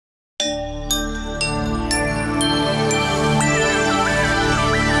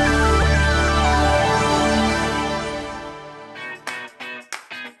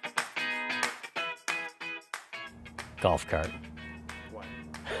cart. Why?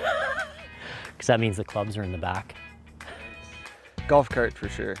 Because that means the clubs are in the back. Golf cart for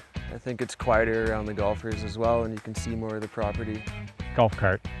sure. I think it's quieter around the golfers as well, and you can see more of the property. Golf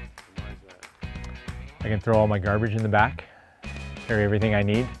cart. Why is that? I can throw all my garbage in the back, carry everything I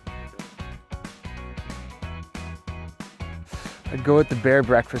need. I'd go with the bear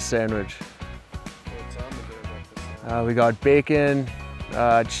breakfast sandwich. What's on the bear breakfast sandwich? We got bacon,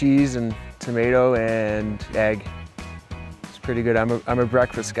 cheese and tomato and egg. It's pretty good. I'm a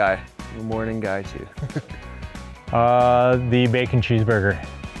breakfast guy. I'm a morning guy too. The bacon cheeseburger.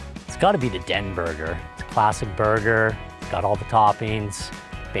 It's got to be the Den burger. It's a classic burger. It's got all the toppings,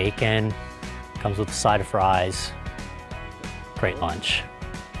 bacon, comes with a side of fries. Great lunch.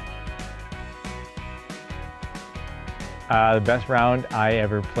 The best round I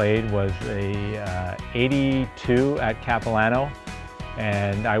ever played was a 82 at Capilano,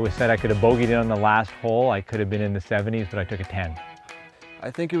 and I was said I could have bogeyed in on the last hole. I could have been in the 70s, but I took a 10. I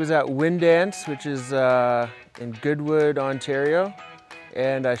think it was at Wind Dance, which is in Goodwood, Ontario,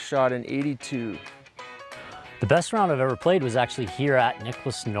 and I shot an 82. The best round I've ever played was actually here at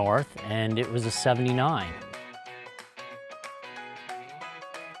Nicholas North, and it was a 79.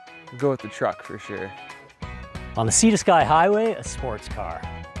 Go with the truck for sure. On the Sea to Sky Highway, a sports car.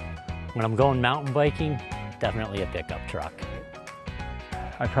 When I'm going mountain biking, definitely a pickup truck.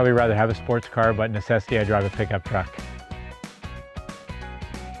 I'd probably rather have a sports car, but necessity I drive a pickup truck.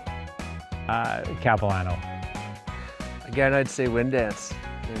 Capilano. Again, I'd say Wind Dance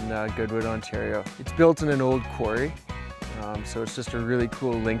in Goodwood, Ontario. It's built in an old quarry, so it's just a really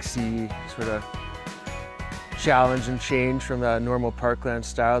cool linksy sort of challenge and change from that normal parkland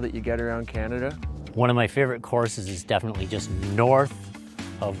style that you get around Canada. One of my favorite courses is definitely just north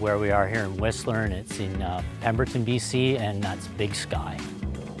of where we are here in Whistler, and it's in Pemberton, BC, and that's Big Sky.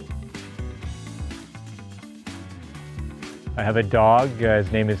 I have a dog,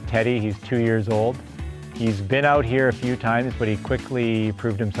 his name is Teddy, he's 2 years old. He's been out here a few times, but he quickly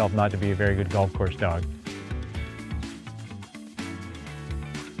proved himself not to be a very good golf course dog.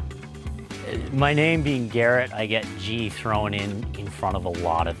 My name being Garrett, I get G thrown in front of a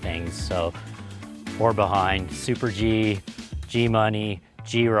lot of things, so, or behind. Super G, G Money,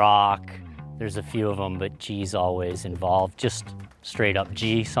 G Rock, there's a few of them, but G's always involved. Just straight up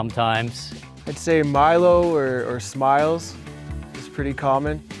G sometimes. I'd say Milo or Smiles is pretty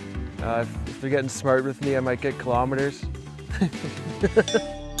common. If they're getting smart with me, I might get kilometers.